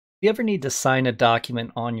you ever need to sign a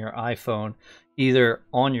document on your iPhone, either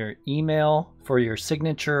on your email for your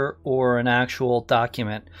signature or an actual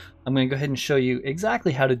document, I'm going to go ahead and show you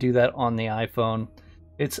exactly how to do that on the iPhone.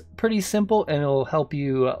 It's pretty simple and it'll help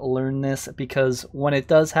you learn this, because when it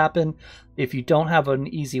does happen, if you don't have an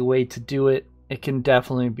easy way to do it, it can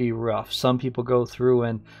definitely be rough. Some people go through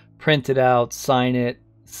and print it out, sign it,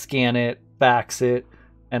 scan it, fax it,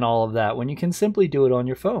 and all of that, when you can simply do it on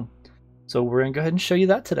your phone. So we're going to go ahead and show you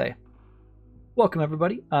that today. Welcome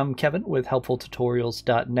everybody, I'm Kevin with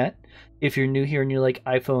helpfultutorials.net. If you're new here and you like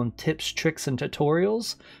iPhone tips, tricks, and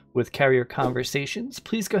tutorials with carrier conversations,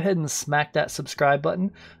 please go ahead and smack that subscribe button.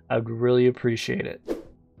 I would really appreciate it.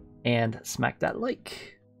 And smack that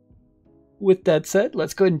like. With that said,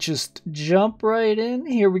 let's go ahead and just jump right in.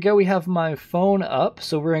 Here we go, we have my phone up,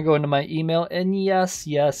 so we're going to go into my email, and yes,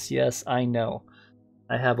 I know.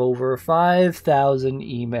 I have over 5,000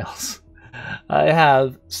 emails. I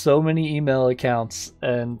have so many email accounts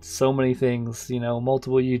and so many things, you know,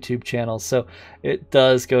 multiple YouTube channels, so it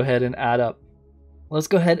does go ahead and add up. Let's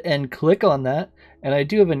go ahead and click on that, and I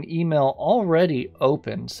do have an email already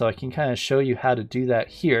open, so I can kind of show you how to do that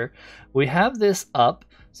here. We have this up,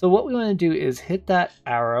 so what we want to do is hit that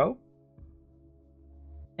arrow,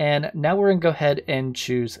 and now we're going to go ahead and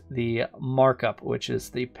choose the markup, which is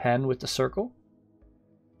the pen with the circle.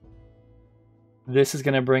 This is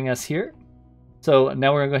going to bring us here. So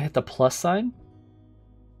now we're going to hit the plus sign.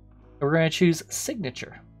 We're going to choose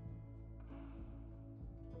signature.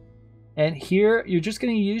 And here you're just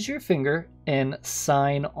going to use your finger and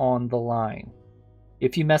sign on the line.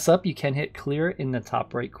 If you mess up, you can hit clear in the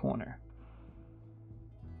top right corner.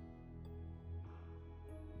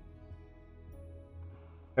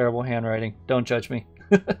 Terrible handwriting. Don't judge me.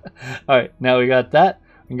 Alright, now we got that.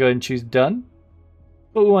 We can go ahead and choose done.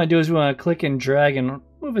 What we want to do is we want to click and drag and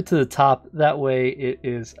move it to the top. That way it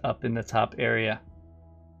is up in the top area.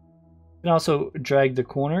 You can also drag the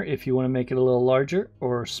corner if you want to make it a little larger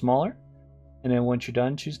or smaller. And then once you're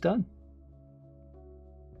done, choose done.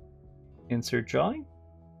 Insert drawing.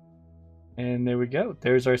 And there we go.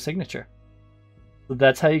 There's our signature. So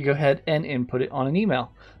that's how you go ahead and input it on an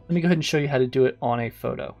email. Let me go ahead and show you how to do it on a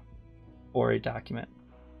photo or a document.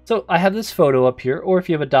 So I have this photo up here, or if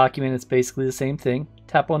you have a document, it's basically the same thing.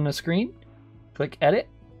 Tap on the screen, click edit.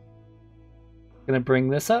 I'm going to bring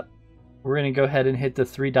this up. We're going to go ahead and hit the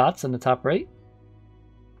three dots on the top right.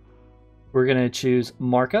 We're going to choose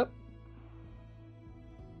markup.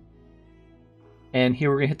 And here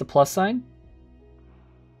we're going to hit the plus sign.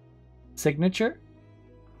 Signature.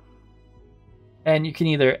 And you can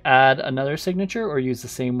either add another signature or use the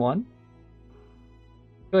same one.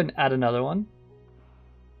 Go ahead and add another one.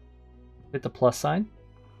 Hit the plus sign.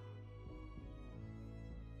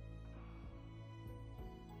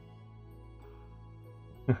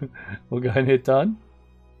 We'll go ahead and hit done.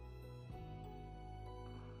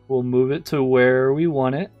 We'll move it to where we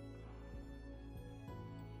want it.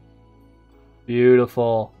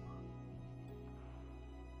 Beautiful.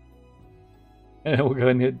 And we'll go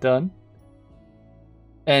ahead and hit done.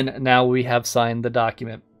 And now we have signed the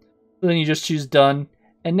document. So then you just choose done,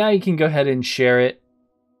 and now you can go ahead and share it.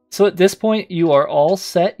 So at this point, you are all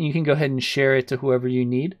set. You can go ahead and share it to whoever you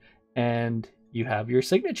need, and you have your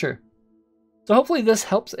signature. So hopefully this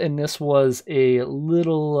helps, and this was a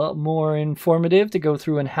little more informative to go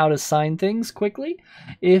through and how to sign things quickly.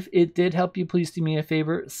 If it did help you, please do me a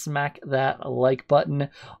favor, smack that like button.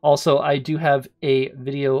 Also, I do have a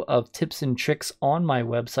video of tips and tricks on my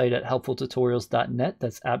website at helpfultutorials.net.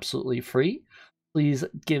 That's absolutely free. Please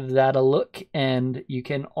give that a look, and you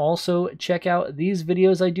can also check out these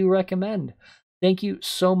videos I do recommend. Thank you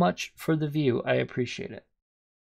so much for the view. I appreciate it.